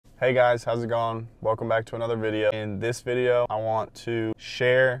Hey guys, how's it going? Welcome back to another video. In this video, I want to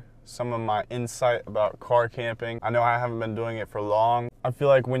share some of my insight about car camping. I know I haven't been doing it for long. I feel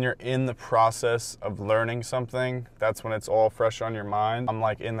like when you're in the process of learning something, that's when it's all fresh on your mind. I'm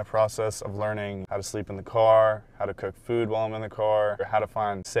like in the process of learning how to sleep in the car, how to cook food while I'm in the car, or how to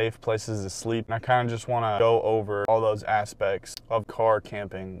find safe places to sleep. And I kind of just want to go over all those aspects of car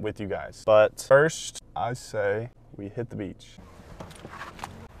camping with you guys. But first, I say we hit the beach.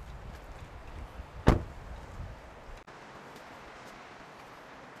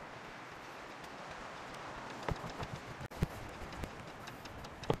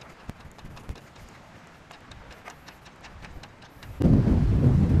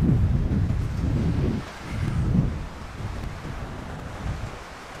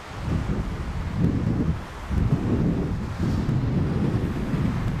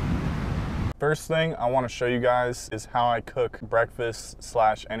 First thing I want to show you guys is how I cook breakfast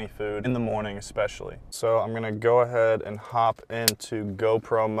 / any food in the morning especially. So I'm gonna go ahead and hop into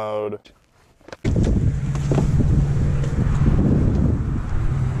GoPro mode.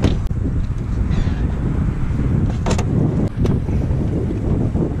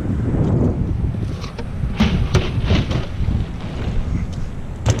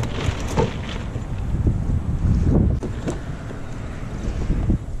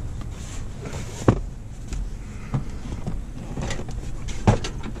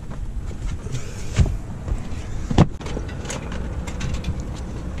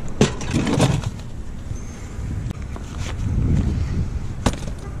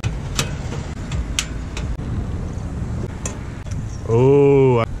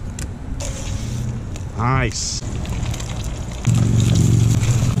 Oh, nice.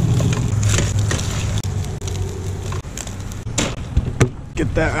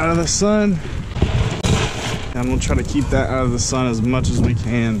 Get that out of the sun. I'm gonna try to keep that out of the sun as much as we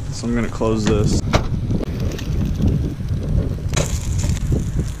can. So I'm gonna close this.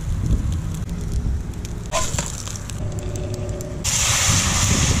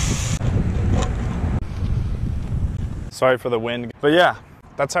 Sorry for the wind. But yeah,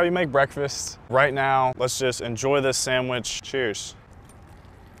 that's how you make breakfast. Right now, let's just enjoy this sandwich. Cheers.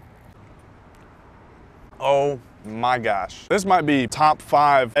 Oh my gosh. This might be top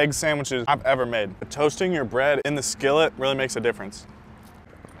 5 egg sandwiches I've ever made. Toasting your bread in the skillet really makes a difference.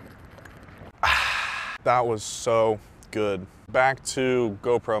 That was so good. Back to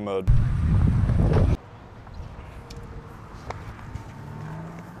GoPro mode.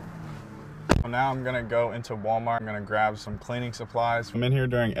 Now I'm gonna go into Walmart. I'm gonna grab some cleaning supplies. I'm in here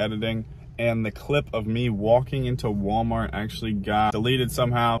during editing and the clip of me walking into Walmart actually got deleted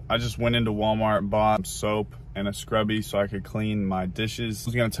somehow. I just went into Walmart, bought some soap and a scrubby so I could clean my dishes. I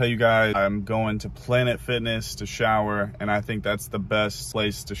was gonna tell you guys I'm going to Planet Fitness to shower, and I think that's the best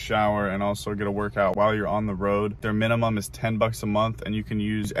place to shower and also get a workout while you're on the road. Their minimum is 10 bucks a month and you can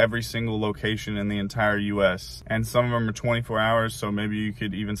use every single location in the entire US. And some of them are 24 hours, so maybe you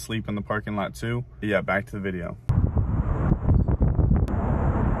could even sleep in the parking lot too. But yeah, back to the video.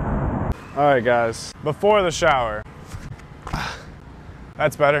 All right guys, before the shower,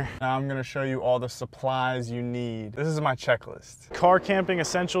 that's better. Now I'm gonna show you all the supplies you need. This is my checklist. Car camping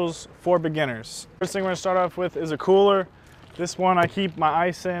essentials for beginners. First thing we're gonna start off with is a cooler. This one I keep my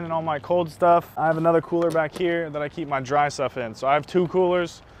ice in and all my cold stuff. I have another cooler back here that I keep my dry stuff in. So I have 2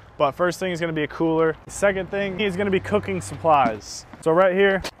 coolers, but first thing is gonna be a cooler. The second thing is gonna be cooking supplies. So right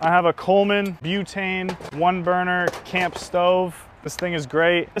here, I have a Coleman butane 1-burner camp stove. This thing is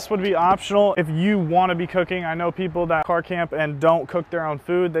great. This would be optional if you want to be cooking. I know people that car camp and don't cook their own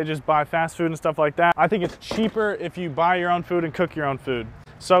food. They just buy fast food and stuff like that. I think it's cheaper if you buy your own food and cook your own food.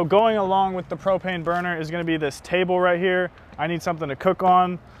 So going along with the propane burner is going to be this table right here. I need something to cook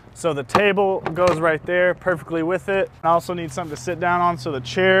on. So the table goes right there perfectly with it. I also need something to sit down on. So the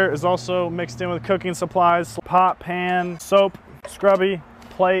chair is also mixed in with cooking supplies. Pot, pan, soap, scrubby,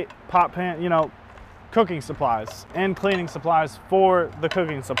 plate, pot, pan, you know, cooking supplies and cleaning supplies for the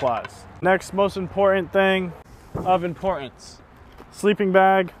cooking supplies. Next most important thing of importance, sleeping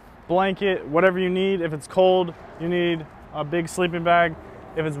bag, blanket, whatever you need. If it's cold, you need a big sleeping bag.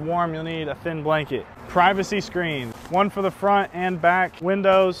 If it's warm, you'll need a thin blanket. Privacy screen, one for the front and back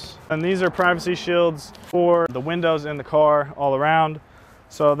windows. And these are privacy shields for the windows in the car all around.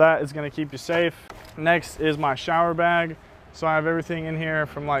 So that is gonna keep you safe. Next is my shower bag. So I have everything in here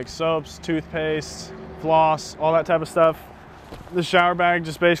from like soaps, toothpaste, floss, all that type of stuff. The shower bag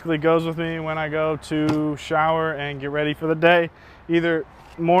just basically goes with me when I go to shower and get ready for the day, either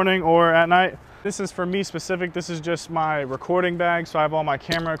morning or at night. This is for me specific. This is just my recording bag, so I have all my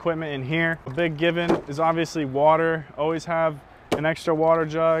camera equipment in here. A big given is obviously water. Always have an extra water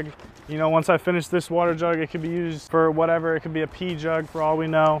jug. You know, once I finish this water jug, it could be used for whatever. It could be a pee jug for all we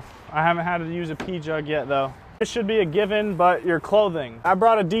know. I haven't had to use a pee jug yet though. It should be a given, but your clothing. I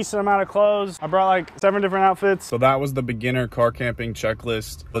brought a decent amount of clothes. I brought like 7 different outfits. So that was the beginner car camping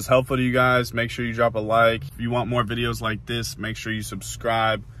checklist. If it was helpful to you guys, make sure you drop a like. If you want more videos like this, make sure you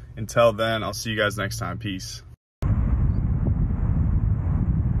subscribe. Until then, I'll see you guys next time. Peace.